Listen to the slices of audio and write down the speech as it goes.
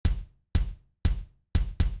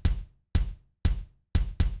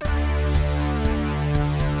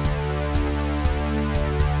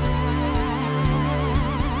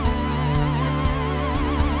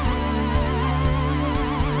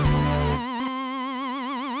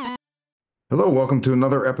Hello, welcome to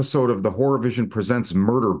another episode of the Horror Vision Presents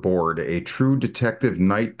Murderboard, a true detective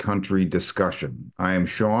night country discussion. I am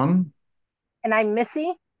Sean, And I'm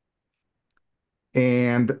Missy.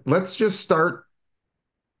 and let's just start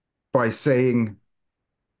by saying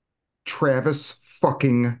Travis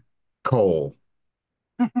fucking Cole.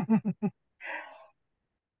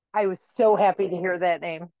 I was so happy to hear that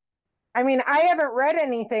name. I mean, I haven't read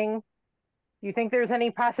anything. Do you think there's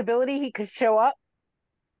any possibility he could show up?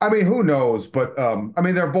 I mean, who knows? But I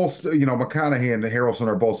mean, they're both, McConaughey and Harrelson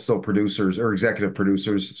are both still producers or executive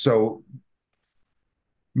producers. So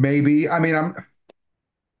maybe, I'm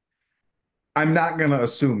not going to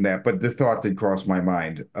assume that, but the thought did cross my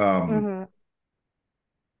mind. Hmm.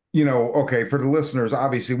 Okay, for the listeners,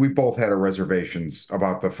 obviously we both had our reservations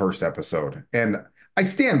about the first episode, and I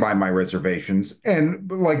stand by my reservations.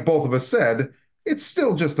 And like both of us said, it's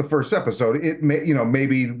still just the first episode. It may,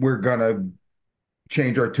 maybe we're gonna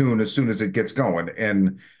change our tune as soon as it gets going,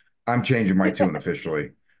 and I'm changing my tune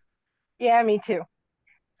officially. Yeah, me too.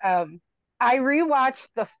 Um, I rewatched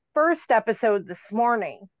the first episode this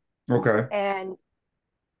morning, Okay. and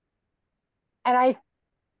and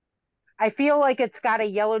I feel like it's got a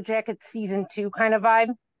Yellow Jacket season two kind of vibe,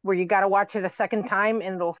 where you got to watch it a second time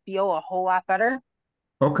and it'll feel a whole lot better.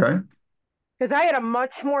 Okay. Because I had a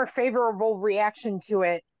much more favorable reaction to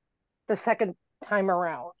it the second time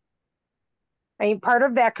around. I mean, part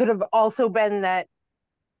of that could have also been that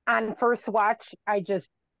on first watch, I just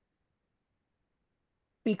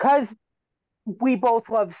because we both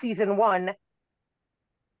love season one,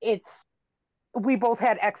 it's we both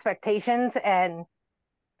had expectations, and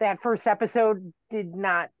that first episode did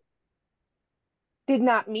not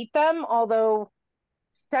meet them. Although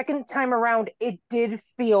second time around, it did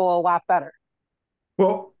feel a lot better.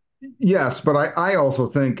 Well, yes, but I also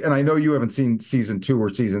think, and I know you haven't seen season two or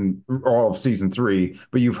season all of season three,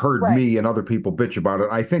 but you've heard Right. me and other people bitch about it.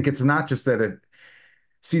 I think it's not just that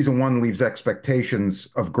season one leaves expectations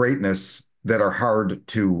of greatness that are hard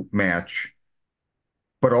to match,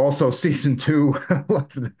 but also season two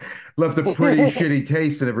left a pretty shitty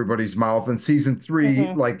taste in everybody's mouth. And season three,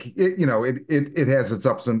 Hmm. like it has its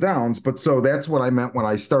ups and downs. But so that's what I meant when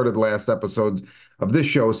I started last episode of this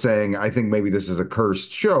show, saying I think maybe this is a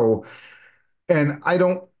cursed show. And I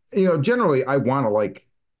don't, generally I want to like,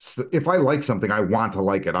 if I like something, I want to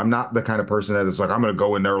like it. I'm not the kind of person that is like, I'm going to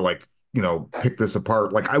go in there like, pick this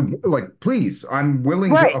apart. Like, please, I'm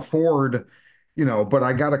willing to Right. afford, but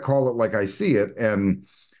I got to call it like I see it. And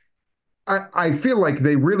I feel like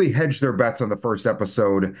they really hedged their bets on the first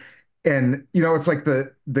episode. And, it's like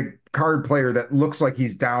the card player that looks like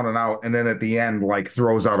he's down and out. And then at the end, like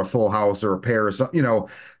throws out a full house or a pair or something,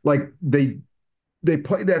 like they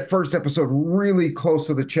played that first episode really close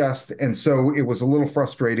to the chest, and so it was a little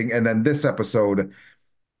frustrating. And then this episode,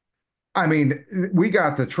 I mean, we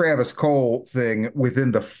got the Travis Cole thing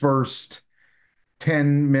within the first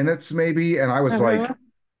 10 minutes, maybe, and I was Hmm. like,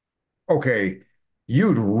 okay,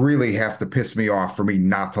 you'd really have to piss me off for me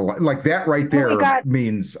not to like that right And we there got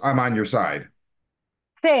means I'm on your side.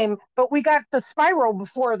 same, but we got the spiral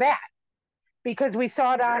before that because we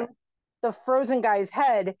saw it on the frozen guy's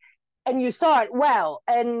head, and you saw it well.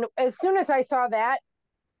 And as soon as I saw that,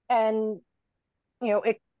 and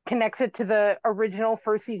it connects it to the original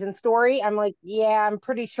first season story, I'm like, yeah, I'm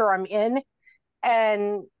pretty sure I'm in.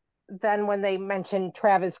 And then when they mentioned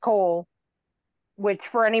Travis Cole, which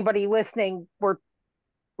for anybody listening,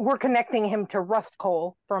 we're connecting him to Rust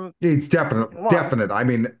Cole from It's definite, season one. definite. I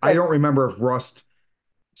mean, I But don't remember if Rust.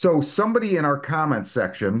 So somebody in our comment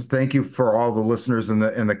section, thank you for all the listeners and the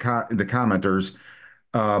commenters.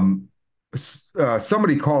 Um,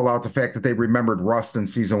 Somebody called out the fact that they remembered Rust in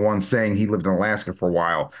season one saying he lived in Alaska for a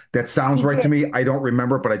while. That sounds he right to did. me. I don't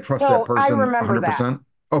remember, but I trust that No, I person remember that. 100%.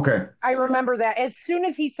 Okay. I remember that. As soon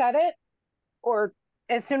as he said it, or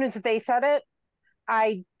as soon as they said it,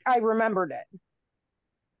 I remembered it.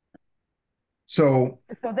 So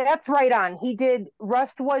So that's right on. He did.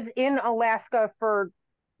 Rust was in Alaska for,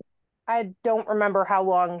 I don't remember how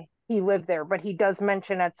long he lived there, but he does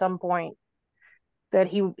mention at some point that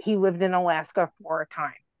he lived in Alaska for a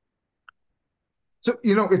time.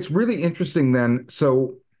 it's really interesting then.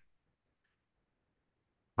 So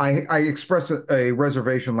I expressed a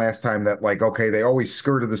reservation last time that like, okay, they always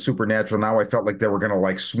skirted the supernatural. Now I felt like they were gonna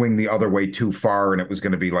like swing the other way too far and it was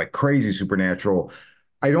gonna be like crazy supernatural.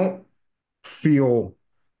 I don't feel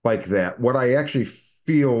like that. What I actually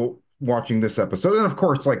feel watching this episode, and of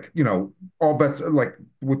course, like, all bets, like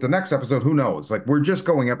with the next episode, who knows? Like, we're just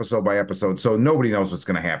going episode by episode, so nobody knows what's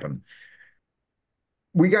going to happen.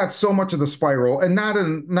 We got so much of the spiral, and not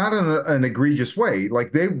in an egregious way.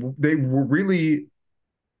 Like they were really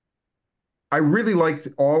I really liked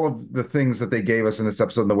all of the things that they gave us in this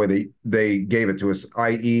episode and the way they gave it to us,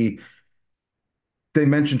 i.e., they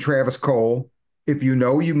mentioned Travis Cole. If you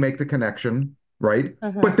know, you make the connection, right?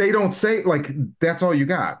 But Hmm. they don't say like that's all you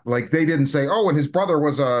got. Like they didn't say, oh, and his brother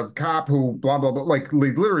was a cop who blah blah blah. Like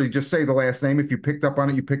they literally just say the last name. If you picked up on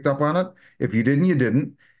it, you picked up on it. If you didn't, you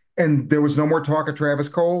didn't. And there was no more talk of Travis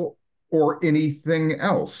Cole or anything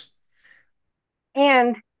else.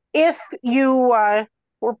 And if you were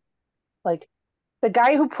like the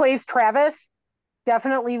guy who plays Travis,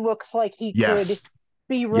 definitely looks like he could Yes,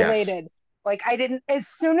 be yes. related. Like I didn't, as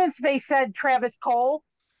soon as they said Travis Cole,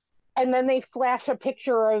 and then they flash a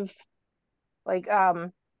picture of like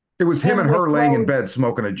It was him him and with her laying in Rose. bed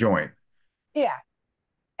smoking a joint. Yeah,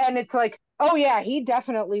 and it's like, oh yeah, he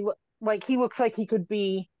definitely like he looks like he could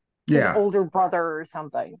be his Yeah, older brother or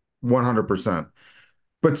something. 100%.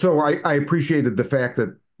 But so I appreciated the fact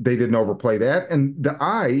that they didn't overplay that. And the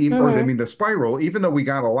eye, or I Hmm. mean the spiral, even though we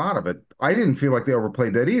got a lot of it, I didn't feel like they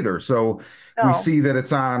overplayed that either. So we No. see that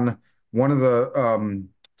it's on one of the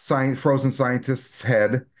science frozen scientists'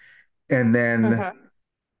 head, and then Hmm.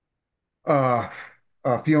 uh,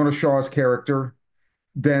 Fiona Shaw's character.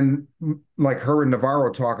 Then like her and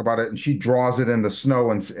Navarro talk about it, and she draws it in the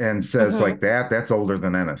snow and says Hmm. like that's older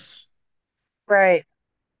than Ennis. Right.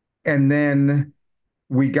 And then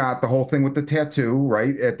we got the whole thing with the tattoo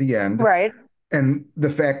right at the end. Right. And the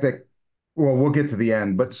fact that, well, we'll get to the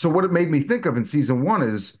end, but so what it made me think of in season one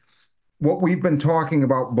is what we've been talking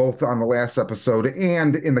about both on the last episode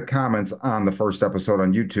and in the comments on the first episode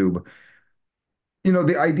on YouTube.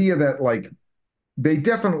 The idea that like they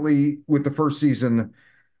definitely with the first season,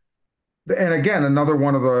 and again, another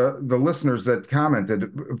one of the listeners that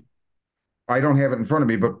commented, I don't have it in front of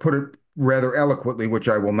me, but put it rather eloquently, which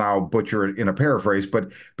I will now butcher it in a paraphrase, but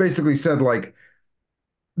basically said like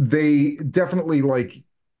they definitely like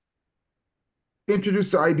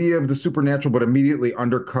introduced the idea of the supernatural, but immediately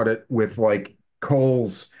undercut it with like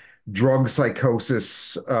Cole's drug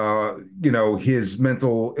psychosis, his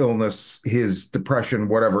mental illness, his depression,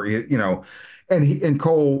 whatever, and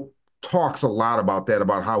Cole talks a lot about that,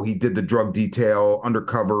 about how he did the drug detail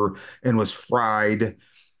undercover and was fried.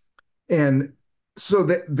 And so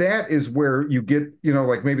that is where you get,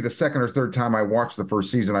 like maybe the second or third time I watched the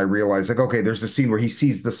first season, I realized like, okay, there's a scene where he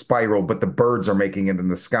sees the spiral, but the birds are making it in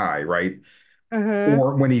the sky, right? Hmm.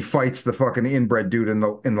 Or when he fights the fucking inbred dude in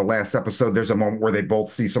the last episode, there's a moment where they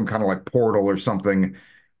both see some kind of like portal or something,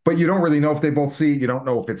 but you don't really know if they both see it. You don't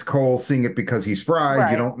know if it's Cole seeing it because he's fried.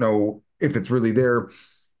 You Right. don't know if it's really there.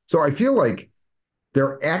 So I feel like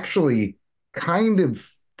they're actually kind of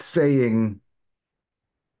saying,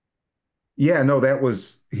 yeah, no,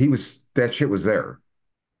 that shit was there.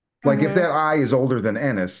 Like if Hmm. that eye is older than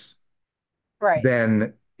Ennis, Right.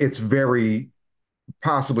 then it's very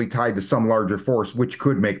possibly tied to some larger force, which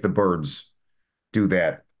could make the birds do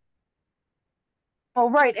that. Oh,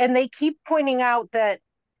 right. And they keep pointing out that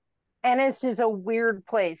Ennis is a weird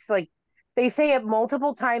place. Like they say it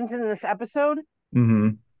multiple times in this episode.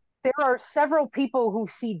 Hmm. There are several people who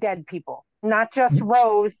see dead people, not just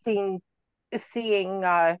Rose seeing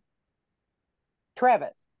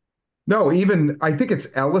Travis. No, even I think it's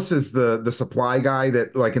Ellis is the supply guy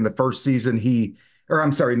that like in the first season or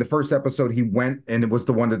I'm sorry, in the first episode he went and it was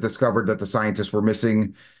the one that discovered that the scientists were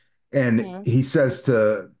missing. And Hmm. he says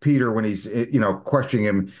to Peter when he's questioning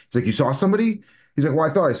him, he's like, "You saw somebody?" He's like, "Well,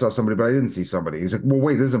 I thought I saw somebody, but I didn't see somebody." He's like, "Well,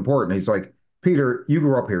 wait, this is important." He's like, "Peter, you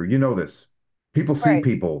grew up here, you know this. People see Right.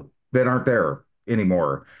 people that aren't there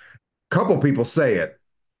anymore. Couple people say it.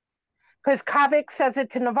 Because Kavik says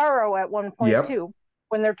it to Navarro at one point Yep. too,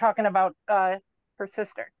 when they're talking about her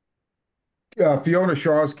sister. Fiona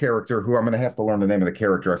Shaw's character, who I'm going to have to learn the name of the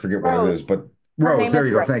character. I forget what it Rose. is, but Her Rose, name there is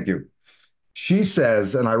you go. Rose. Thank you. She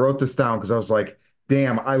says, and I wrote this down because I was like,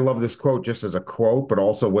 damn, I love this quote just as a quote, but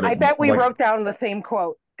also what it I bet we like. wrote down the same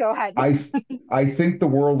quote. Go ahead. I I think the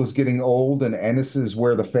world is getting old, and Ennis is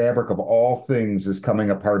where the fabric of all things is coming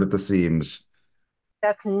apart at the seams.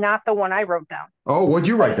 That's not the one I wrote down, Oh, what'd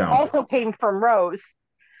you but write it down? also came from Rose.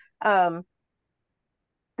 Um,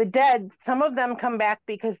 the dead, some of them come back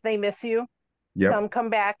because they miss you. Yep. Some come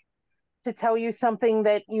back to tell you something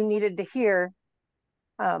that you needed to hear,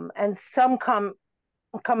 and some come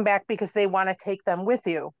back because they want to take them with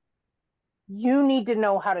you. You need to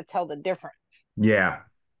know how to tell the difference. Yeah.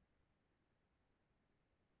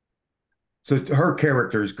 So her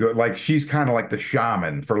character's good. Like she's kind of like the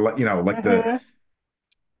shaman for like the Mm-hmm.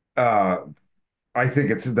 uh I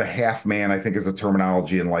think it's the half man, I think is a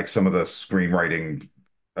terminology in like some of the screenwriting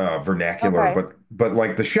vernacular, Okay. but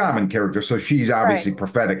like the shaman character, so she's Right. obviously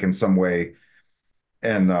prophetic in some way.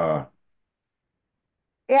 And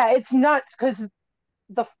Yeah, it's nuts because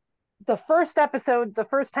the the first episode, the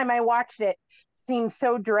first time I watched it, seemed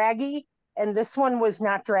so draggy, and this one was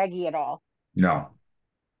not draggy at all. No.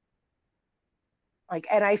 Like,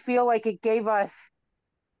 and I feel like it gave us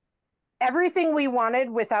everything we wanted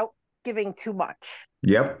without giving too much.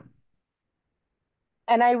 Yep.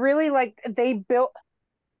 And I really like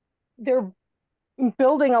they're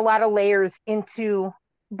building a lot of layers into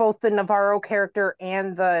both the Navarro character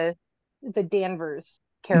and the Danvers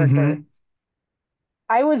character. Hmm.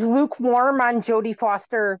 I was lukewarm on Jodie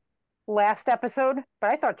Foster last episode, but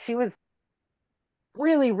I thought she was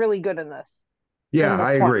really, really good Yeah, in this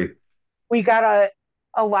I one. agree. We got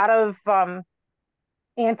a lot of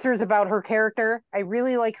answers about her character. I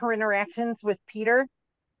really like her interactions with Peter.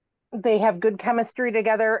 They have good chemistry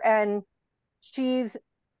together, and she's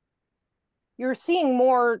you're seeing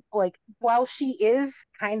more like while she is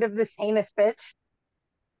kind of this heinous bitch,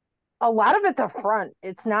 a lot of it's a front.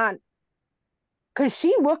 It's not because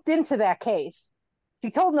she looked into that case.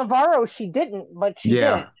 She told Navarro she didn't, but she did.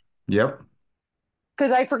 Yeah. Yep.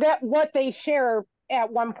 Because I forget what they share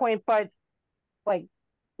at one point, but like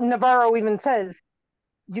Navarro even says,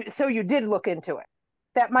 so you did look into it.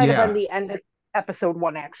 That might have been Yeah. the end of episode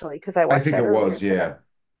one, actually, because I I watched think that it earlier was. today. Yeah.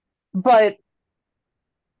 But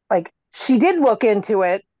like she did look into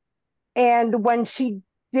it. And when she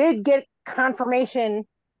did get confirmation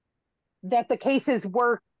that the cases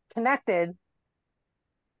were connected,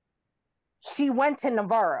 she went to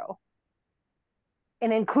Navarro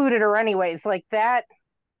and included her anyways. Like that's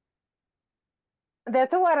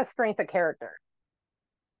a lot of strength of character.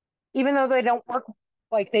 Even though they don't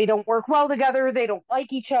work well together, they don't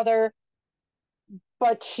like each other,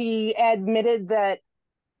 but she admitted that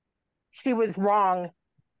she was wrong,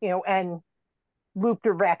 and looped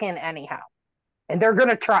her back in anyhow. And they're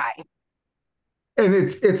gonna try. And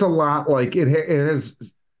it's a lot like it has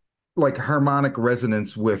like harmonic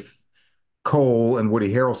resonance with Cole and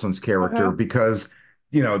Woody Harrelson's character Mm-hmm. because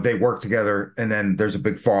they work together and then there's a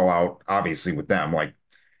big fallout obviously with them like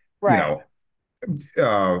you Right. know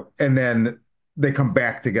and then they come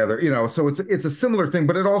back together so it's a similar thing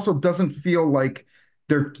but it also doesn't feel like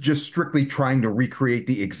they're just strictly trying to recreate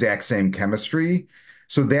the exact same chemistry,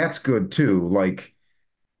 so that's good too, like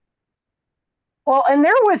Well, and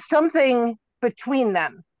there was something between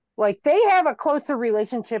them. Like they have a closer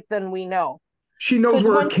relationship than we know. she knows Because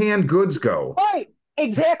where her when canned goods go. right,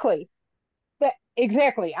 exactly.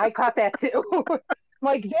 Exactly. I caught that too.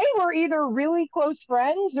 Like they were either really close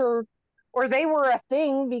friends or they were a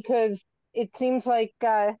thing because it seems like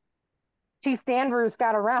Chief Danvers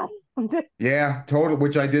got around. Yeah, total,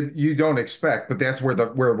 which I did you don't expect, but that's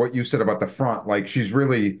where what you said about the front, like she's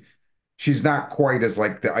not quite as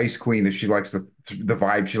like the ice queen as she likes the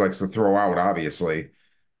vibe she likes to throw out, obviously.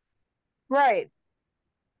 Right.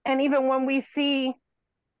 And even when we see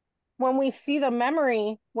the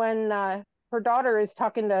memory when her daughter is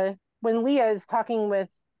talking to when Leah is talking with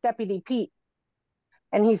Deputy Pete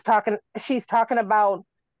and she's talking about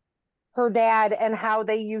her dad and how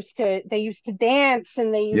they used to dance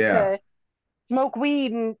and they used Yeah. to smoke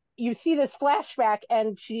weed, and you see this flashback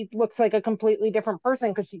and she looks like a completely different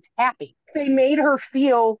person because she's happy. They made her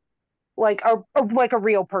feel like a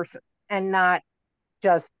real person and not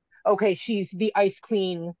just okay, she's the ice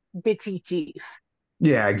queen bitchy chief.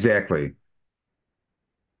 Yeah, exactly.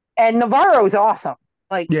 And Navarro's awesome.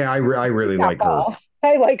 Like Yeah, I she's really got like her. balls.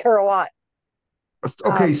 I like her a lot.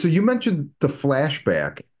 Okay, Um, so you mentioned the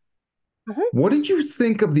flashback. mhm. What did you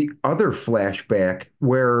think of the other flashback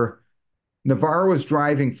where Navarro is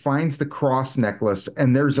driving, finds the cross necklace,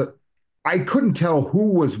 and I couldn't tell who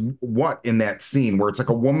was what in that scene where it's like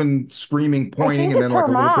a woman screaming, I pointing, think and it's then her like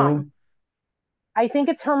a little mom. girl. I think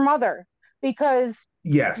it's her mother because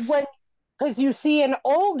Yes. when because you see an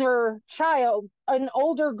older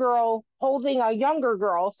girl holding a younger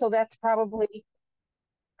girl, so that's probably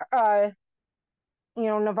uh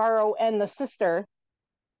Navarro and the sister.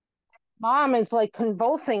 Mom is like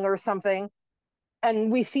convulsing or something,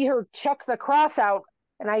 and we see her chuck the cross out,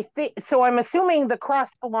 and I think so. I'm assuming the cross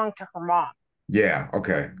belonged to her mom. Yeah,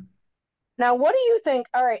 okay. Now, what do you think?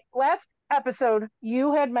 All right, last episode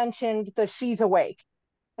you had mentioned the she's awake,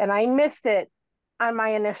 and I missed it on my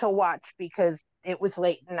initial watch because it was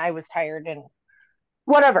late and I was tired and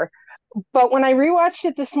whatever. But when I rewatched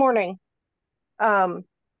it this morning, um,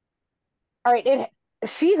 all right, it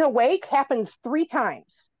she's awake happens 3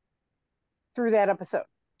 times through that episode.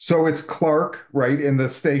 So it's Clark, right, in the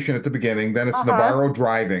station at the beginning. Then it's Uh-huh. Navarro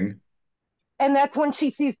driving. And that's when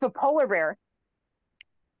she sees the polar bear,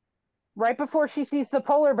 right before she sees the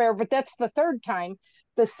polar bear, but that's the third time.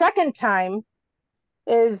 The second time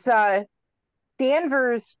is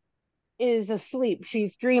Danvers is asleep.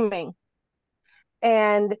 She's dreaming.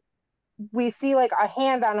 And we see like a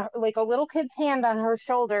hand on her, like a little kid's hand on her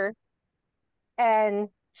shoulder. And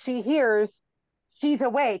she hears she's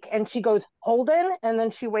awake and she goes, Holden. And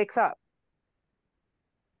then she wakes up.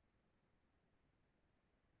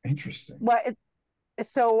 Interesting. What?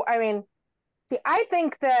 So, I mean, see, I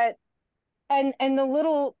think that, and the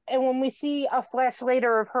little, and when we see a flash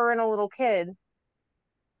later of her and a little kid,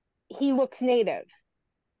 he looks native.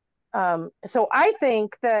 So I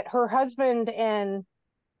think that her husband and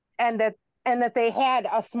that and that they had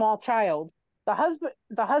a small child. The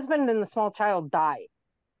husband and the small child died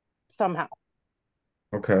somehow.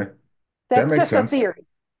 Okay. That That's makes just a sense. theory.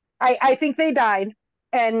 I think they died,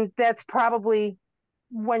 and that's probably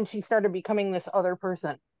when she started becoming this other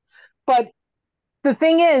person. But the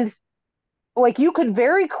thing is, like you could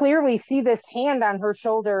very clearly see this hand on her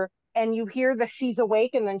shoulder, and you hear that she's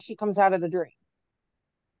awake, and then she comes out of the dream.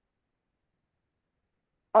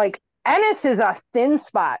 Like Ennis is a thin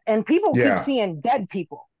spot, and people keep Yeah. seeing dead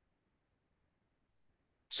people.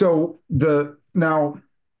 So the now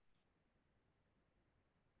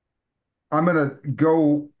I'm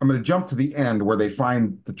gonna jump to the end where they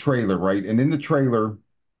find the trailer, right? And in the trailer,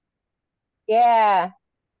 Yeah,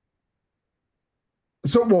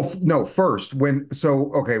 so well, no, first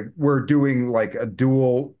okay, we're doing like a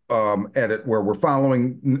dual edit where we're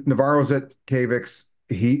following Navarro's at Kavix.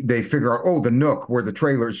 They figure out, oh, the Nook where the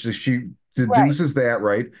trailer is. She right. deduces that,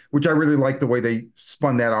 right? Which I really like the way they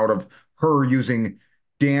spun that out of her using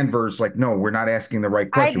Danvers, like, no, we're not asking the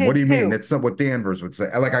right I question. What do did you mean? too. That's not what Danvers would say.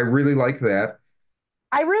 I really like that.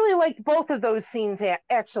 I really liked both of those scenes,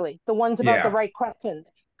 actually, the ones about the Yeah. right questions.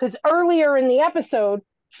 Because earlier in the episode,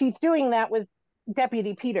 she's doing that with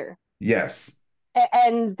Deputy Peter, Yes.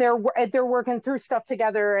 and they're working through stuff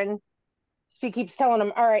together, and she keeps telling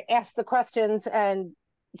him, "All right, ask the questions," and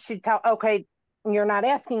she'd tell, "Okay, you're not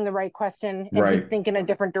asking the right question," and he'd Right. think in a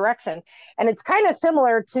different direction. And it's kind of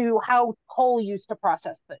similar to how Cole used to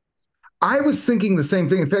process things. I was thinking the same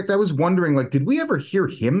thing. In fact, I was wondering, like, did we ever hear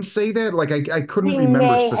him say that? Like, I couldn't We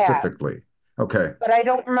remember may have, specifically. Okay. but I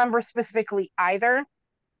don't remember specifically either.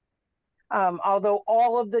 Although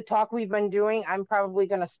all of the talk we've been doing, I'm probably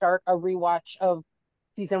going to start a rewatch of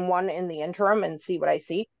season one in the interim and see what I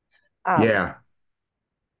see. Um, Yeah.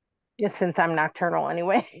 just since I'm nocturnal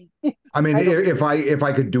anyway, I mean, I don't if sleep.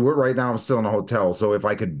 I could do it right now, I'm still in a hotel. So if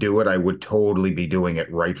I could do it, I would totally be doing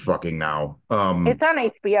it right fucking now. It's on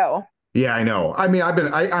HBO. Yeah, I know. I mean,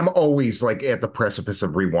 I'm always like at the precipice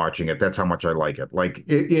of rewatching it. That's how much I like it. Like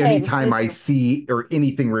Same, anytime me I too. see or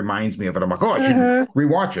anything reminds me of it, I'm like, oh, I should Hmm.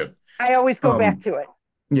 rewatch it. I always go back Um, to it.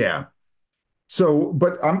 yeah. So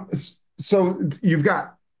you've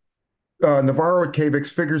got Navarro at Kavix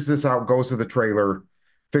figures this out, goes to the trailer,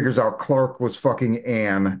 figures out Clark was fucking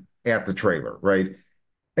Anne at the trailer, right?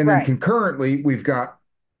 And then Right. concurrently, we've got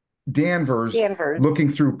Danvers Danvers.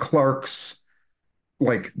 looking through Clark's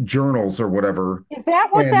like journals or whatever, Is that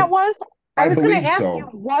what that and was? I I was going to believe ask you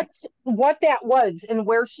so. what that was and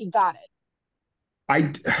where she got it.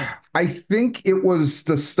 I I think it was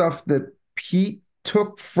the stuff that Pete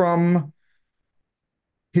took from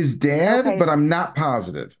his dad, Okay. but I'm not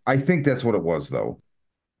positive. I think that's what it was though.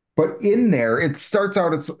 But in there, it starts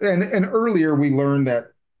out it's and earlier we learned that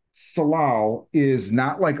Salal is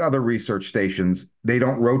not like other research stations. They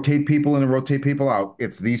don't rotate people in and rotate people out.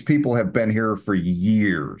 It's these people have been here for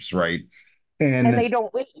years, right? And they And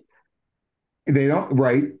don't leave. they don't,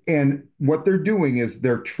 right? And what they're doing is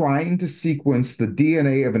they're trying to sequence the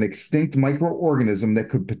DNA of an extinct microorganism that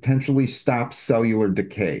could potentially stop cellular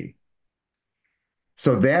decay.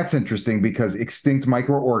 So that's interesting because extinct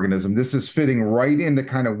microorganism, this is fitting right into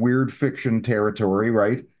kind of weird fiction territory,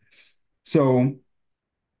 right? So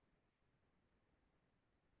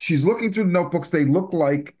she's looking through the notebooks. They look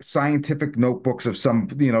like scientific notebooks of some,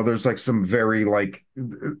 there's like some very like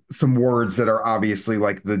some words that are obviously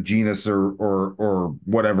like the genus or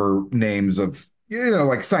whatever names of,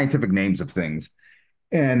 like scientific names of things.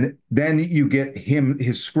 And then you get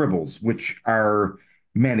his scribbles, which are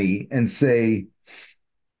many, and say,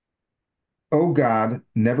 "Oh God,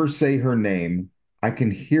 never say her name. I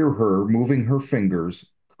can hear her moving her fingers,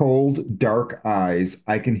 cold, dark eyes.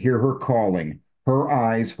 I can hear her calling. Her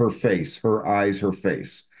eyes, her face, her eyes, her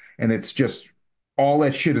face." And it's just all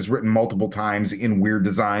that shit is written multiple times in weird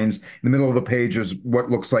designs. In the middle of the page is what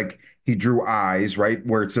looks like he drew eyes, right?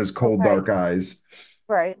 Where it says cold, Okay. dark eyes.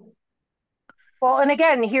 Right. Well, and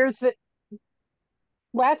again, here's the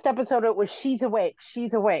last episode. It was she's awake.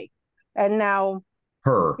 She's awake. And now,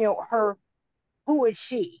 Her. her, who is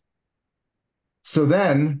she? So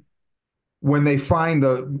then when they find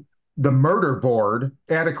the the murder board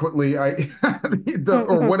adequately,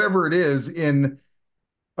 or whatever it is in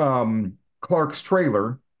Clark's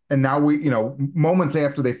trailer. And now moments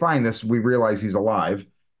after they find this, we realize he's alive.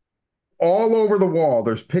 All over the wall,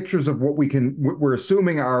 there's pictures of we're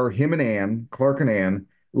assuming are him and Anne, Clark and Anne,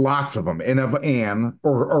 lots of them, and of Anne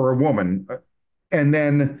or a woman. And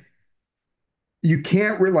then you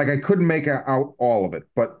can't really, like, I couldn't make out all of it,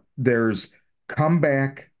 but there's come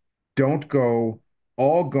back, don't go,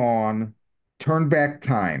 all gone, turn back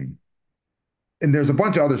time. And there's a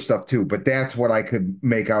bunch of other stuff too, but that's what I could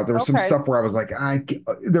make out. There was some Okay. stuff where I was like,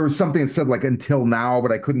 there was something that said like until now,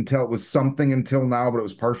 but I couldn't tell it was something until now, but it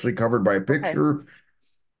was partially covered by a Okay. picture.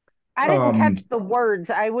 I didn't catch Um, the words.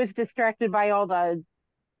 I was distracted by all the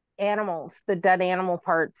animals, the dead animal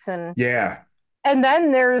parts, yeah. and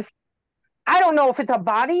then there's I don't know if it's a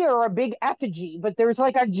body or a big effigy, but there's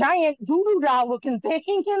like a giant voodoo doll looking thing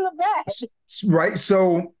in the bed, Right.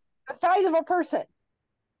 So the size of a person.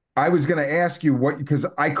 I was going to ask you what, because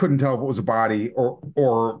I couldn't tell if it was a body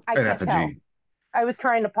or I an can't tell. effigy. I was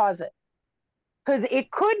trying to pause it because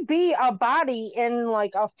it could be a body in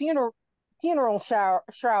like a funeral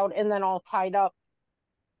shroud and then all tied up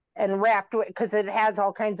and wrapped because it has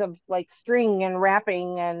all kinds of like string and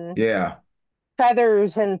wrapping and Yeah.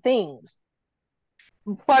 feathers and things.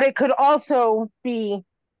 But it could also be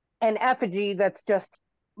an effigy that's just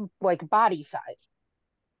like body size.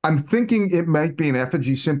 I'm thinking it might be an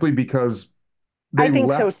effigy simply because I they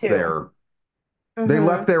think so left too. there. They Mm-hmm.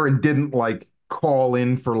 left there and didn't like call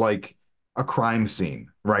in for like a crime scene,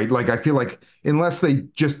 right? Like I feel like unless they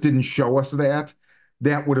just didn't show us that,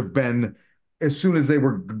 that would have been as soon as they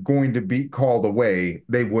were going to be called away,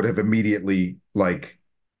 they would have immediately like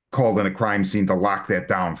called in a crime scene to lock that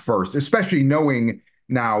down first, especially knowing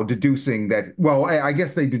now, deducing that, well, I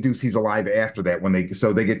guess they deduce he's alive after that when they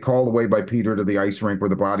get called away by Peter to the ice rink where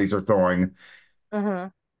the bodies are thawing, Mm-hmm.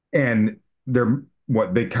 and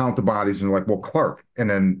they count the bodies and like, well, Clark, and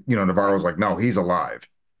then Right. Navarro's like, no, he's alive.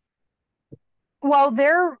 Well,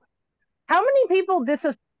 how many people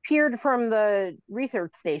disappeared from the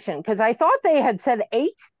research station? Because I thought they had said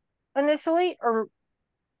eight initially, or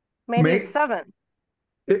maybe it's May seven.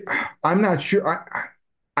 it, I'm not sure.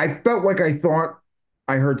 I felt like I thought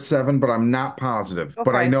I heard seven, but I'm not positive.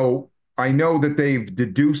 But Okay. I know that they've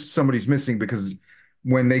deduced somebody's missing because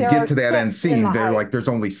when they There get are to that end six in the scene, they're like, ice. there's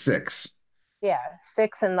only six. Yeah,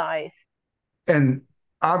 six in the ice. And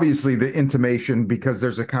obviously the intimation, because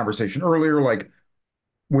there's a conversation earlier, like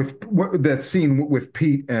that scene with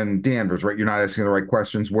Pete and Danvers, right? You're not asking the right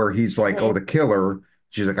questions, where he's like, oh, Mm-hmm. the killer.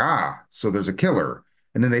 She's like, ah, so there's a killer.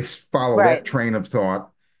 And then they follow Right. that train of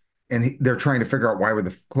thought, and they're trying to figure out why were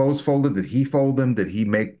the clothes folded? Did he fold them? Did he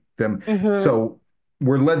make them? Mm-hmm. So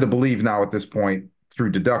we're led to believe now at this point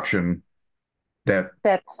through deduction that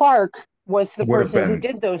That Clark was the would have person who been,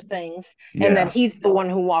 did those things, and that yeah, he's the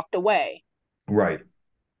one who walked away. right.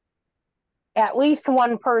 At least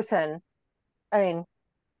one person. I mean,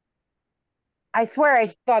 I swear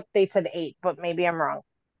I thought they said eight, but maybe I'm wrong.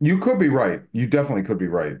 You could be right. You definitely could be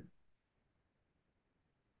right.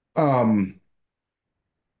 Um,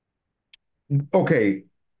 okay,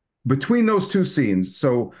 between those two scenes,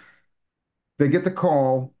 so they get the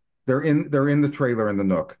call. They're in the trailer in the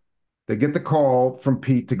Nook. They get the call from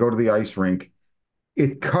Pete to go to the ice rink.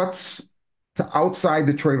 It cuts to outside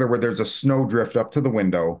the trailer where there's a snowdrift up to the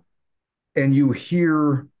window, and you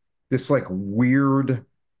hear this like weird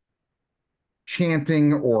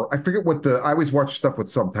chanting, or I forget what I always watch stuff with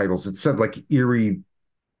subtitles. It said like eerie.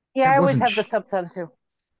 Yeah, It I always wasn't. have the subtitle too.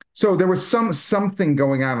 So there was something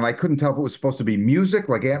going on, and I couldn't tell if it was supposed to be music,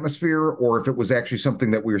 like atmosphere, or if it was actually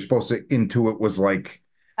something that we were supposed to intuit was like.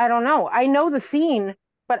 I don't know. I know the scene,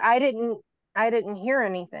 but I didn't hear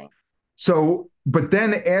anything. So, but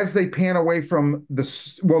then as they pan away from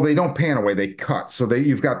well, they don't pan away, they cut. So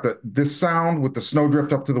you've got this sound with the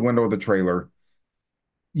snowdrift up to the window of the trailer.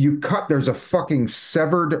 You cut, there's a fucking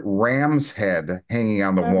severed ram's head hanging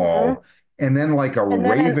on the Hmm. wall, and then like a And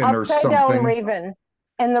then an raven or upside down something. raven.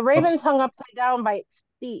 And the Up, raven's hung upside down by its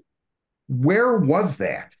feet. where was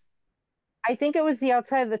that? I think it was the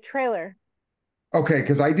outside of the trailer. Okay,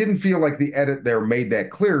 because I didn't feel like the edit there made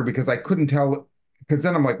that clear because I couldn't tell. Because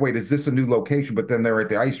then I'm like, wait, is this a new location? But then they're at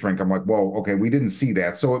the ice rink. I'm like, well, okay, we didn't see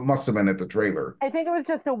that, so it must have been at the trailer. I think it was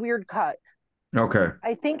just a weird cut. Okay.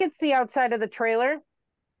 I think it's the outside of the trailer.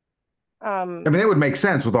 I Um, mean, it would make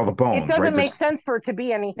sense with all the it bones, right? doesn't make sense for it to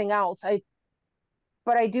be anything else.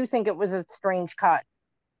 But I do think it was a strange cut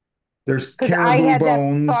There's because I caribou had that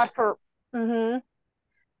bones. thought for mm-hmm,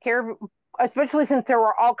 care, especially since there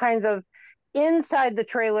were all kinds of inside the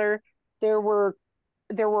trailer. There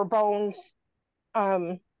were bones.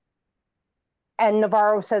 Um, and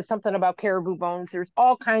Navarro says something about caribou bones. There's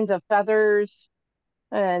all kinds of feathers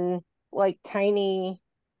and like tiny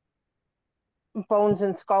bones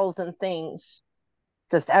and skulls and things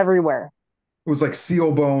just everywhere. It was like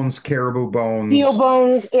seal bones, caribou Seal bones.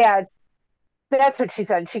 bones, yeah, that's what she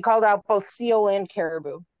said. She called out both seal and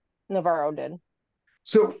caribou. Navarro did.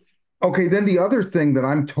 So, okay, then the other thing that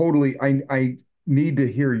I need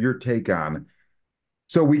to hear your take on.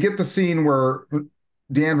 So we get the scene where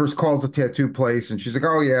Danvers calls the tattoo place and she's like,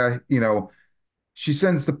 "Oh yeah, she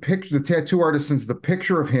sends the picture, the tattoo artist sends the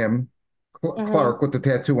picture of him, Mm-hmm. Clark, with the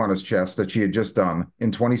tattoo on his chest that she had just done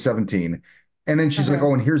in 2017. And then she's like, Mm-hmm.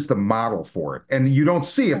 oh, and here's the model for it. And you don't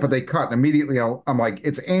see it, but Mm-hmm. they cut. And immediately I'm like,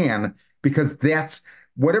 it's Anne, because that's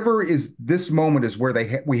whatever is this moment is where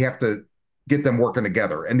we have to get them working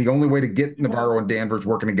together. And the only way to get Mm-hmm. Navarro and Danvers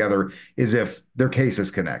working together is if their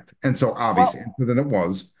cases connect. And so obviously, Well, so then it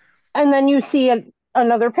was. and then you see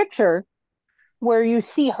another picture where you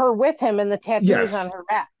see her with him and the tattoo is Yes. on her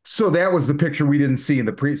back. So that was the picture we didn't see in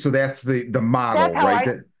the pre. So that's the That's model, how right? I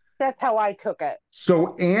that's how I took it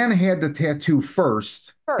So Anne had the tattoo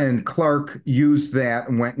first, first. and Clark used that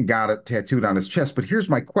and went and got it tattooed on his chest. But here's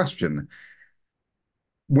my question.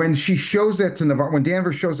 When she shows that to Navarro, when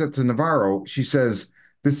Danvers shows that to Navarro, she says,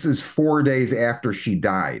 this is 4 days after she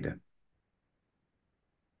died.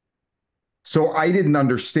 So I didn't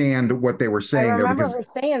understand what they were I saying there remember because her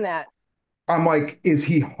saying that. I'm like, I is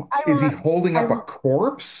he remember holding I up a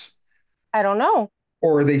corpse? I don't know.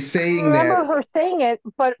 Or are they I saying remember that, her saying it,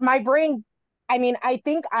 but my brain, I mean, I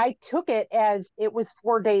think I took it as it was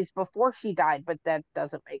 4 days before she died, but that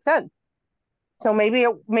doesn't make sense. So maybe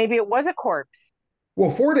it was a corpse. well,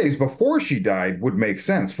 4 days before she died would make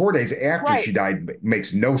sense. 4 days after Right. she died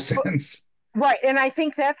makes no But sense. right. And I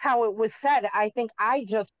think that's how it was said. I think I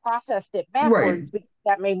just processed it Right, backwards because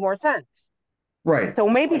that made more sense. right. So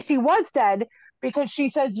maybe she was dead because she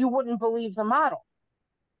says you wouldn't believe the model.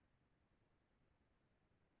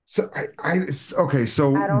 So okay,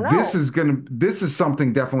 so I don't know. this is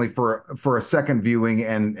something definitely for a second viewing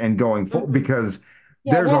and going for Hmm. because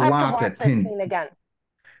Yeah, there's a we'll have to lot watch that that pin scene again.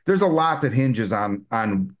 there's a lot that hinges on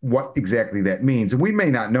what exactly that means. And we may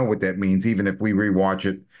not know what that means even if we rewatch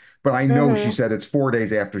it, but I know she Hmm. said it's 4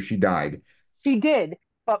 days after she died. She did,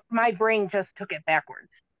 but my brain just took it backwards.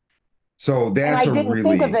 So And that's I a didn't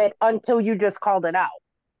think of really it until you just called it out.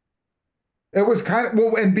 it was kind of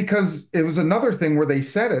well, and because it was another thing where they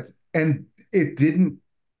said it and it didn't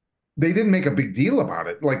they didn't make a big deal about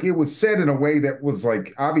it. Like it was said in a way that was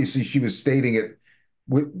like obviously she was stating it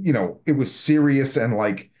with, it was serious and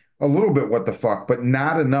like a little bit what the fuck, but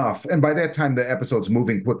not enough. And by that time, the episode's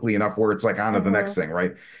moving quickly enough where it's like on to the next Hmm. thing,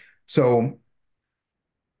 right? So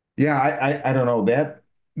yeah, I don't know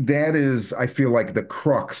that is I feel like the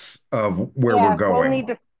crux of where we're Yeah,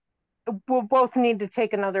 going. we'll both need to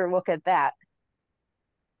take another look at that.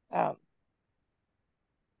 Um,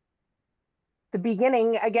 the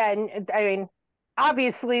beginning again. I mean,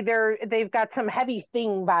 obviously they've got some heavy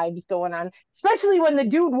Thing vibes going on, especially when the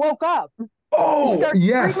dude woke up. He Oh, starts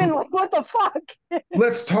yes. screaming like, "What the fuck!"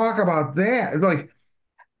 Let's talk about that. Like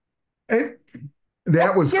it, That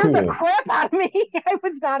that was scared the cool. crap out of me. I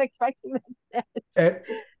was not expecting that. A,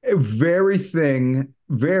 a very thing,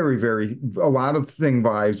 very, a lot of thing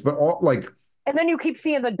vibes, but all like And then you keep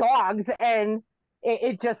seeing the dogs, and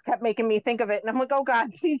it just kept making me think of it. And I'm like, "Oh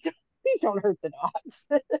God, please don't hurt the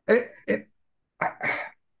dogs." it, I,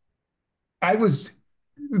 I was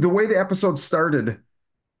the way the episode started,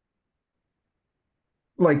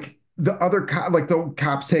 like the other cop, like the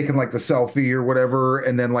cops taking like the selfie or whatever,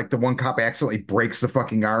 and then like the one cop accidentally breaks the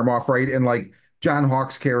fucking arm off, right? And like John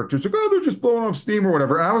Hawk's character's like, oh, they're just blowing off steam or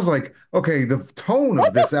whatever. And I was like, okay, the tone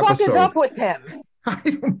of What the this fuck is up episode, with him? I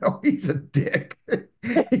don't know. He's a dick.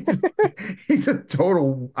 He's he's a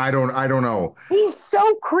total. I don't know. He's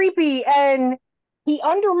so creepy, and he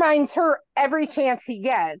undermines her every chance he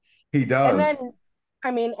gets. He And does. then,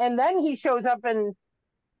 I mean, and then he shows up and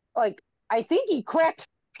like, I think he cracked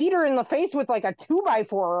Peter in the face with like a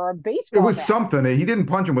 2x4 or a It baseball was bat. something. He didn't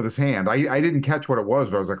punch him with his hand. I didn't catch what it was,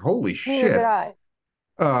 but I was like, holy Neither did shit. I.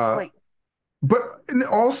 Uh, Like, but and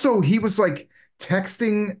also he was like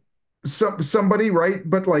texting somebody, right?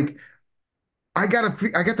 But like I got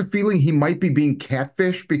the feeling he might be being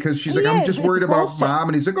catfished because she's he like, I'm is. just It's worried about bullshit. mom,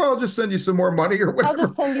 and he's like, oh, I'll just send you some more money or I'll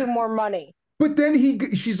just whatever. send you more money. But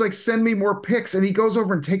then she's like, send me more pics, and he goes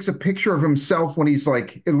over and takes a picture of himself when he's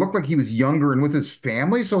like, it looked like he was younger and with his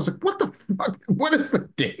family. So I was like, what the fuck? What is the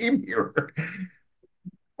game here?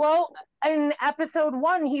 Well, in episode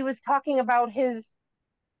one, he was talking about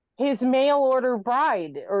his mail order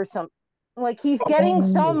bride or something. Like he's getting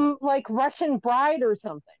Oh, some like Russian bride or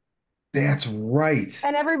something. That's right.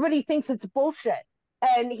 and everybody thinks it's bullshit.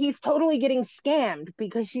 And he's totally getting scammed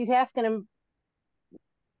because she's asking him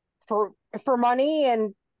for for money,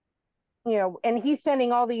 and and he's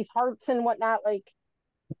sending all these hearts and whatnot. Like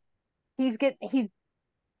he's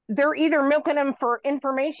they're either milking him for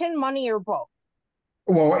information, money, or both.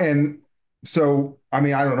 Well, and so I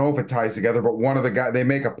mean, I don't know if it ties together, but one of the guys they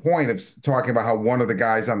make a point of talking about how one of the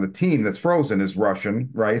guys on the team that's frozen is Russian,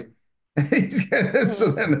 right?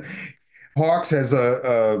 So Mm-hmm. then Hawks has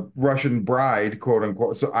a Russian bride, quote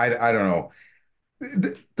unquote. So I don't know.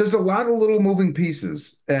 There's a lot of little moving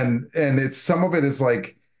pieces, and it's some of it is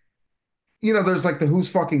like there's like the who's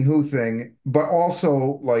fucking who thing, but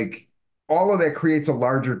also like all of that creates a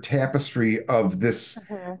larger tapestry of this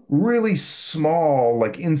Mm-hmm. really small,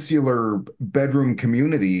 like insular bedroom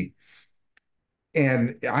community.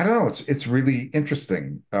 And I don't know, it's really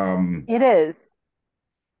interesting. It is.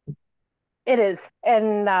 It is.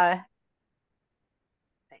 And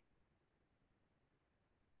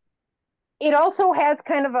it also has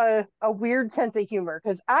kind of a weird sense of humor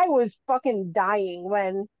because I was fucking dying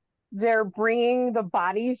when they're bringing the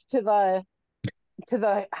bodies to the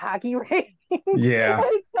hockey rink. And Yeah,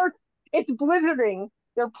 it's blizzarding.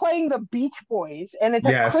 They're playing the Beach Boys, and it's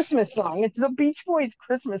a yes, Christmas song. It's the Beach Boys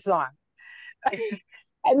Christmas song.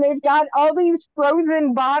 And they've got all these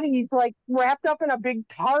frozen bodies like wrapped up in a big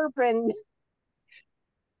tarp, and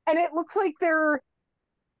it looks like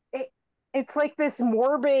it, it's like this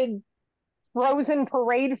morbid frozen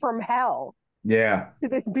parade from hell yeah. to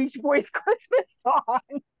this Beach Boys Christmas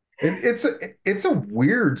song. It's a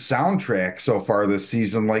weird soundtrack so far this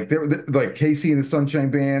season. Like like Casey and the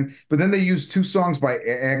Sunshine Band, but then they used two songs by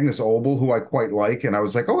Agnes Obel, who I quite like, and I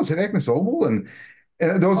was like, oh, is it Agnes Obel? And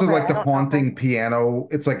those are Okay, like I the don't know. haunting piano.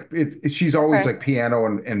 It's like she's always Okay. like piano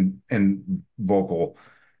and vocal.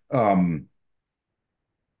 Um,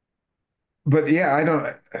 but yeah, I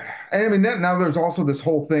don't. I mean, now there's also this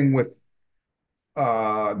whole thing with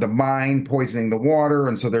the mine poisoning the water,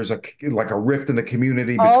 and so there's like a rift in the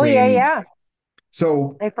community Oh yeah, between. yeah.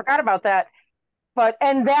 So I forgot about that. But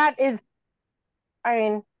and that is, I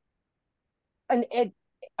mean, and it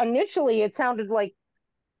initially it sounded like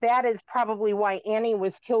that is probably why Annie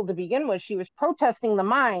was killed to begin with. She was protesting the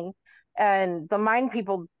mine, and the mine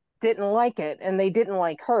people didn't like it, and they didn't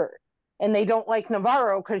like her, and they don't like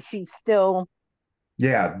Navarro because she's still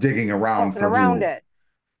yeah, digging around fucking for around who. it.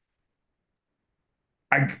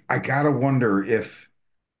 I gotta wonder if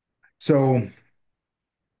so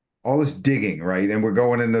all this digging, right? And we're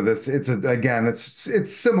going into this. Again,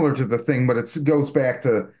 it's similar to the thing, but it goes back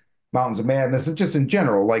to Mountains of Madness and just in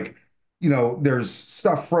general, like there's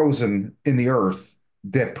stuff frozen in the earth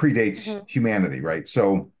that predates Mm-hmm. humanity, right?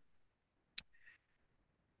 So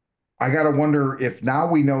I gotta wonder if now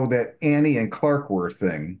we know that Annie and Clark were a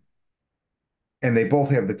thing, and they both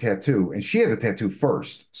have the tattoo, and she had the tattoo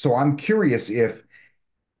first. So I'm curious if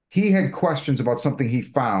he had questions about something he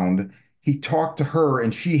found. He talked to her,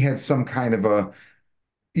 and she had some kind of a,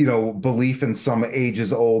 belief in some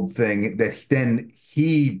ages old thing that then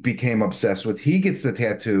he became obsessed with. He gets the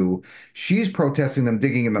tattoo. She's protesting them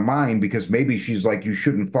digging in the mine because maybe she's like, you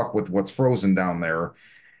shouldn't fuck with what's frozen down there.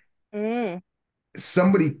 Mm.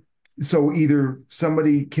 Somebody, so either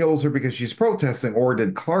somebody kills her because she's protesting, or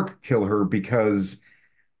did Clark kill her because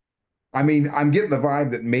I mean, I'm getting the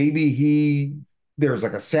vibe that maybe there's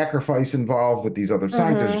like a sacrifice involved with these other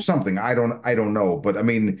scientists or Mm-hmm. something. I don't know, but I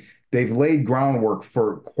mean, they've laid groundwork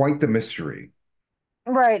for quite the mystery.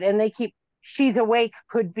 Right, and they keep she's awake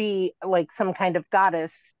could be like some kind of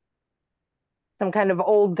goddess, some kind of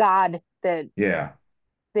old god that Yeah.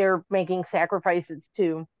 they're making sacrifices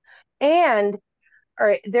to. And all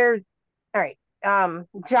right, there's all right,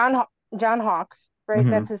 John Hawks, right? Hmm.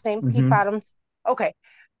 That's his name, Pete Hmm. Bottoms. Okay,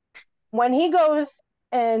 when he goes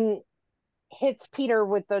and hits Peter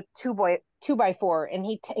with the 2x4, and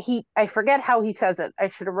he I forget how he says it. I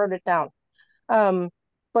should have wrote it down. Um,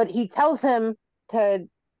 but he tells him to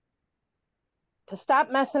to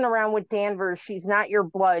stop messing around with Danvers. She's not your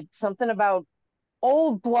blood. Something about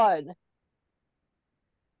old blood.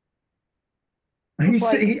 He's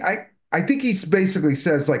Like, I think he's basically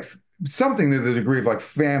says like something to the degree of like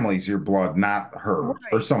family's your blood, not her,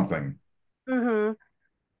 or right. something. Mm-hmm.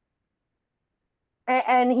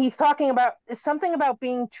 And he's talking about something about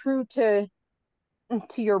being true to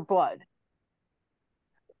your blood.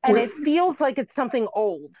 And Well, it feels like it's something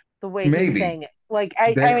old the way he's maybe saying it. Like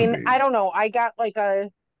I that could mean, be. I don't know. I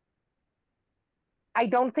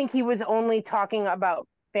don't think he was only talking about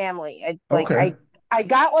family. Okay. I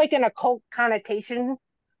got like an occult connotation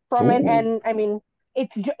from it, Ooh. and I mean,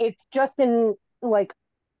 it's just in like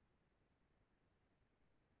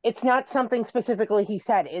It's not something specifically he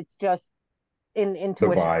said. It's just in The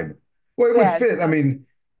intuition. vibe. Well, it would Yeah, fit. I so mean,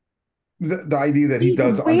 the idea that he he's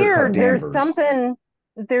does undercut weird. Danvers.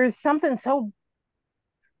 There's something so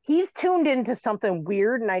he's tuned into something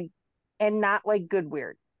weird, and not like good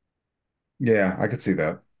weird. Yeah, I could see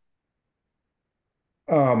that.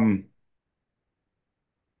 Um,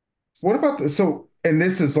 what about the so and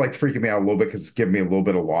this is like freaking me out a little bit because it's giving me a little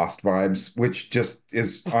bit of Lost vibes, which just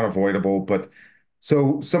is unavoidable. But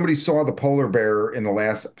so somebody saw the polar bear in the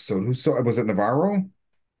last episode. Who saw was it Navarro?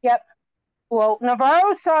 Yep. Well,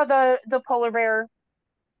 Navarro saw the polar bear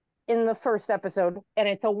in the first episode, and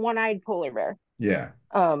it's a one-eyed polar bear. Yeah.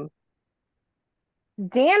 Um,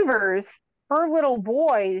 Danvers, her little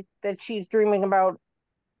boy that she's dreaming about,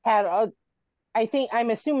 had a. I think I'm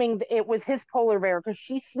assuming it was his polar bear because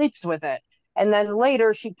she sleeps with it, and then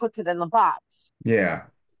later she puts it in the box. Yeah.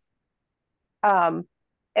 Um,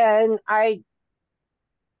 and I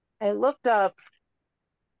looked up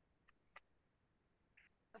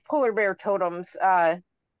polar bear totems. I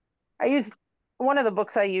use one of the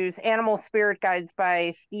books I use, Animal Spirit Guides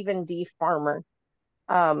by Stephen D. Farmer.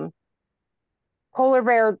 Um, Polar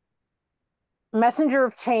bear, messenger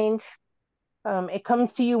of change. It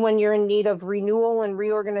comes to you when you're in need of renewal and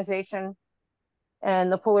reorganization.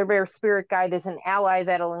 And the polar bear spirit guide is an ally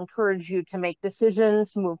that'll encourage you to make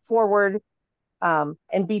decisions, move forward,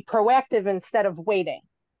 and be proactive instead of waiting,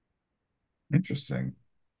 Interesting.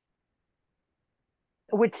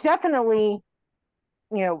 which definitely,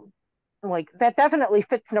 you know, like that definitely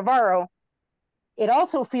fits Navarro. It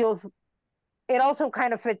also feels, it also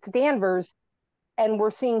kind of fits Danvers, and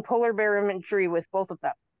we're seeing polar bear imagery with both of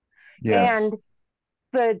them. Yes. And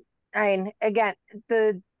the, I mean, again,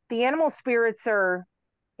 the the animal spirits are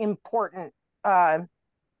important. Uh,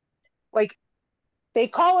 like they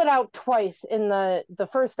call it out twice in the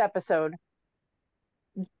first episode.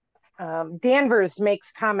 Danvers makes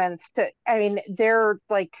comments to, I mean, they're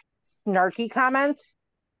like snarky comments,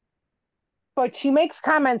 but she makes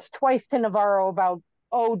comments twice to Navarro about,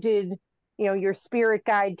 oh, did your spirit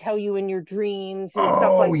guide tell you in your dreams and stuff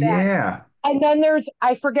Oh like that. yeah. And then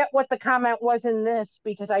I forget what the comment was in this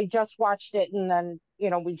because I just watched it and then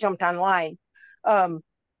we jumped online. Um,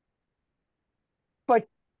 but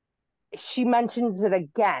she mentions it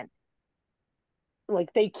again.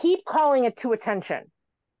 Like they keep calling it to attention.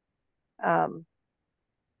 Um,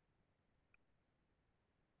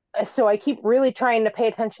 so I keep really trying to pay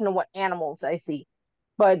attention to what animals I see.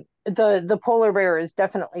 But the polar bear is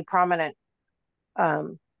definitely prominent.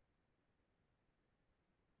 Um,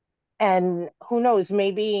 and who knows,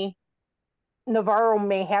 maybe Navarro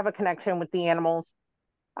may have a connection with the animals.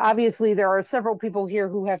 Obviously, there are several people here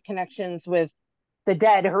who have connections with the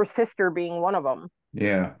dead, her sister being one of them.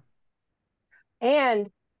 Yeah. And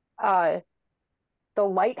uh, the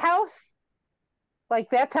lighthouse, like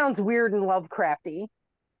that sounds weird and Lovecrafty.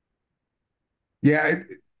 Yeah.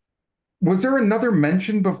 Was there another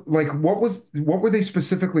mention like what were they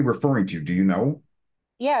specifically referring to? Do you know?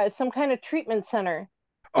 Yeah, it's some kind of treatment center.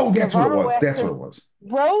 Oh, that's what it Navarro was. asked That's what him. it was.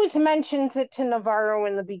 Rose mentions it to Navarro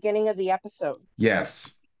in the beginning of the episode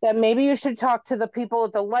Yes. that maybe you should talk to the people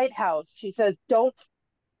at the lighthouse. She says,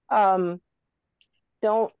 um,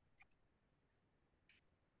 don't,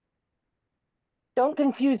 don't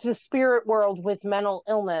confuse the spirit world with mental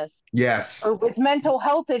illness Yes. or with mental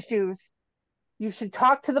health issues. You should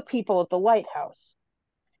talk to the people at the lighthouse.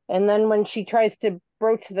 And then when she tries to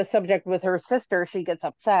broach the subject with her sister, she gets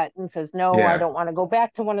upset and says, no, I Yeah. don't want to go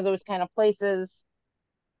back to one of those kind of places.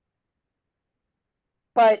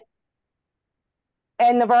 But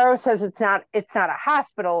and Navarro says it's not a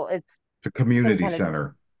hospital, it's The some community kind of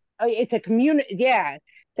center. it's a community, yeah,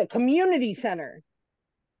 it's a community center.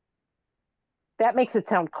 That makes it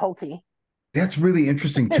sound culty. That's really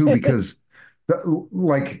interesting too because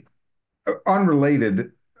like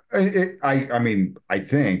unrelated I mean I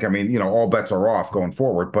mean all bets are off going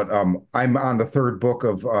forward but I'm on the third book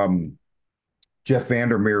of Jeff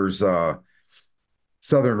Vandermeer's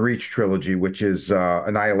Southern Reach trilogy, which is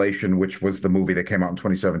Annihilation, which was the movie that came out in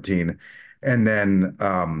 2017. And then,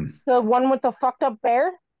 The one with the fucked up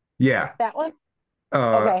bear, yeah, that one.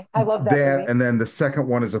 uh, Okay, I love that that, movie. and then the second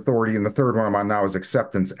one is Authority, and the third one I'm on now is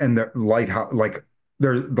Acceptance. And the lighthouse, like,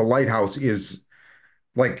 the lighthouse is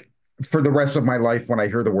like for the rest of my life, when I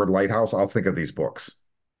hear the word lighthouse, I'll think of these books.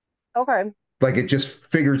 Okay. Like it just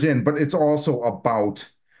figures in, but it's also about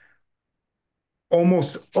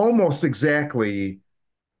almost exactly.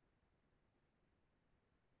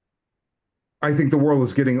 I think the world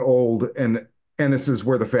is getting old, and this is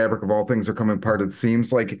where the fabric of all things are coming apart. It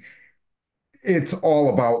seems like it's all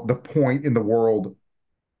about the point in the world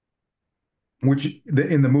which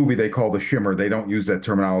in the movie they call the shimmer. They don't use that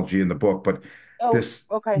terminology in the book, but Oh, this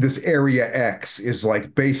okay. this area X is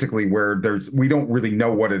like basically where we don't really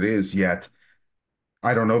know what it is yet.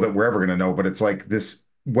 I don't know that we're ever going to know, but it's like this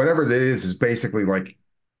whatever it is basically like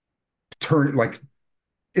turn like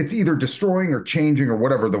it's either destroying or changing or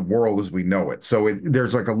whatever the world as we know it. So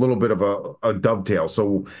there's like a little bit of a dovetail.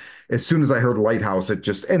 So as soon as I heard Lighthouse, it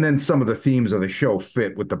just and then some of the themes of the show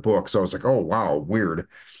fit with the book. So I was like, oh wow, weird.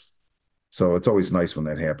 So it's always nice when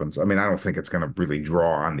that happens. I mean, I don't think it's going to really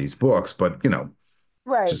draw on these books, but it's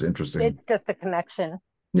Right. just interesting. It's just a connection.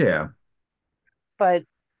 Yeah. But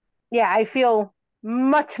yeah, I feel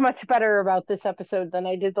much, much better about this episode than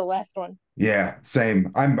I did the last one. Yeah,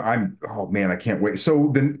 same. Oh man, I can't wait.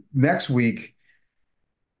 So the next week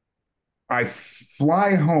I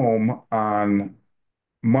fly home on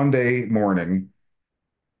Monday morning.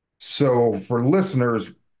 So for listeners,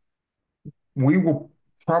 we will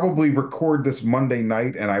probably record this Monday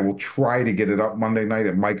night and I will try to get it up Monday night.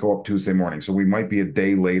 It might go up Tuesday morning. So we might be a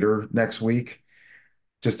day later next week,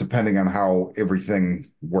 just depending on how everything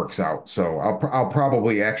works out. So I'll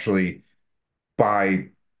probably actually buy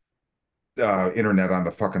internet on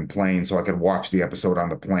the fucking plane so I could watch the episode on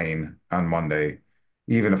the plane on Monday,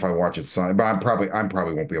 even if I watch it Sunday. But I'm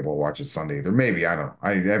probably won't be able to watch it Sunday either. Maybe I don't know.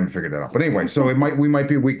 I haven't figured that out. But anyway, so we might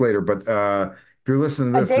be a week later. But if you're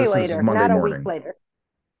listening to A this, day this is later, Monday not a week morning. later.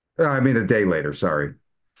 I mean a day later. Sorry.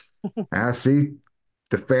 See,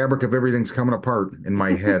 the fabric of everything's coming apart in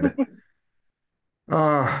my head.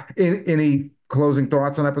 Any closing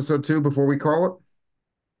thoughts on episode 2 before we call it?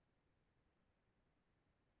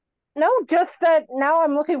 No, just that now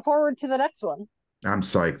I'm looking forward to the next one. I'm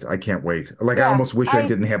psyched. I can't wait. Like I Yeah, almost wish I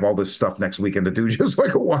didn't have all this stuff next weekend to do just so I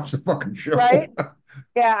could watch the fucking right? show.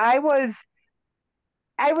 Yeah, I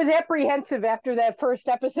was apprehensive after that first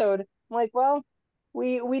episode. I'm like, well,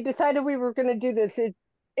 we decided we were going to do this.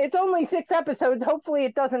 It's only 6 episodes. Hopefully,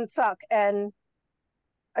 it doesn't suck. And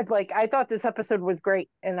it's like I thought this episode was great,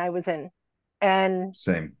 and I was in. And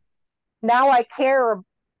Same. now I care.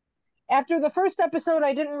 After the first episode,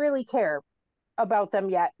 I didn't really care about them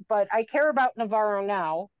yet, but I care about Navarro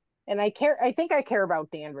now, and I care. I think I care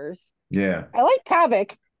about Danvers. Yeah. I like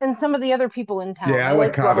Kavik and some of the other people in town. Yeah, I I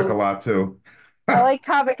like like Kavik a Rose. lot too. I like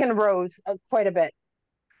Kavik and Rose quite a bit.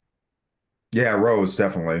 Yeah, Rose,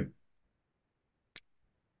 definitely.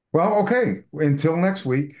 Well, okay. Until next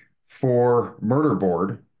week for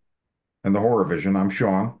Murderboard and the Horror Vision, I'm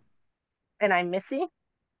Sean. And I'm Missy.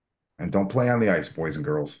 And don't play on the ice, boys and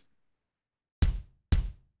girls.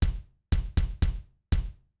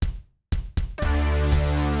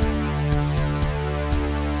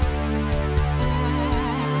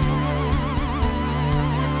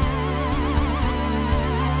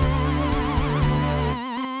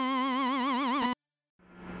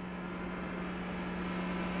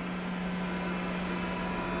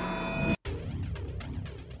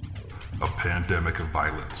 A pandemic of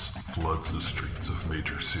violence floods the streets of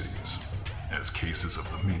major cities as cases of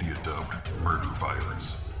the media-dubbed murder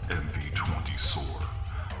virus, MV20, soar,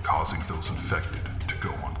 causing those infected to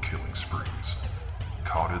go on killing sprees.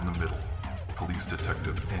 Caught in the middle, police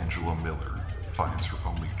detective Angela Miller finds her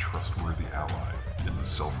only trustworthy ally in the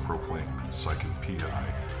self-proclaimed psychic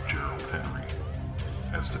PI, Gerald Henry.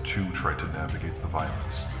 As the two try to navigate the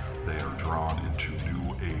violence, they are drawn into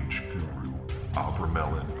New Age guru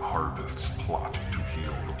Abramelin Harvest's plot to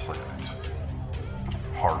heal the planet.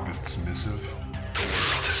 Harvest's missive? The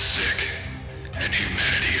world is sick, and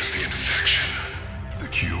humanity is the infection. The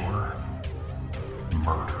cure?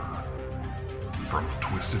 Murder. From the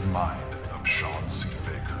twisted mind of Sean C.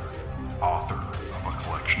 Baker, author of A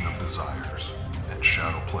Collection of Desires and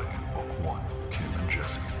Shadow Play in Book 1, Kim and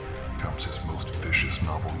Jesse, comes his most vicious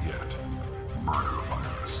novel yet, Murder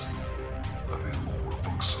Virus. Available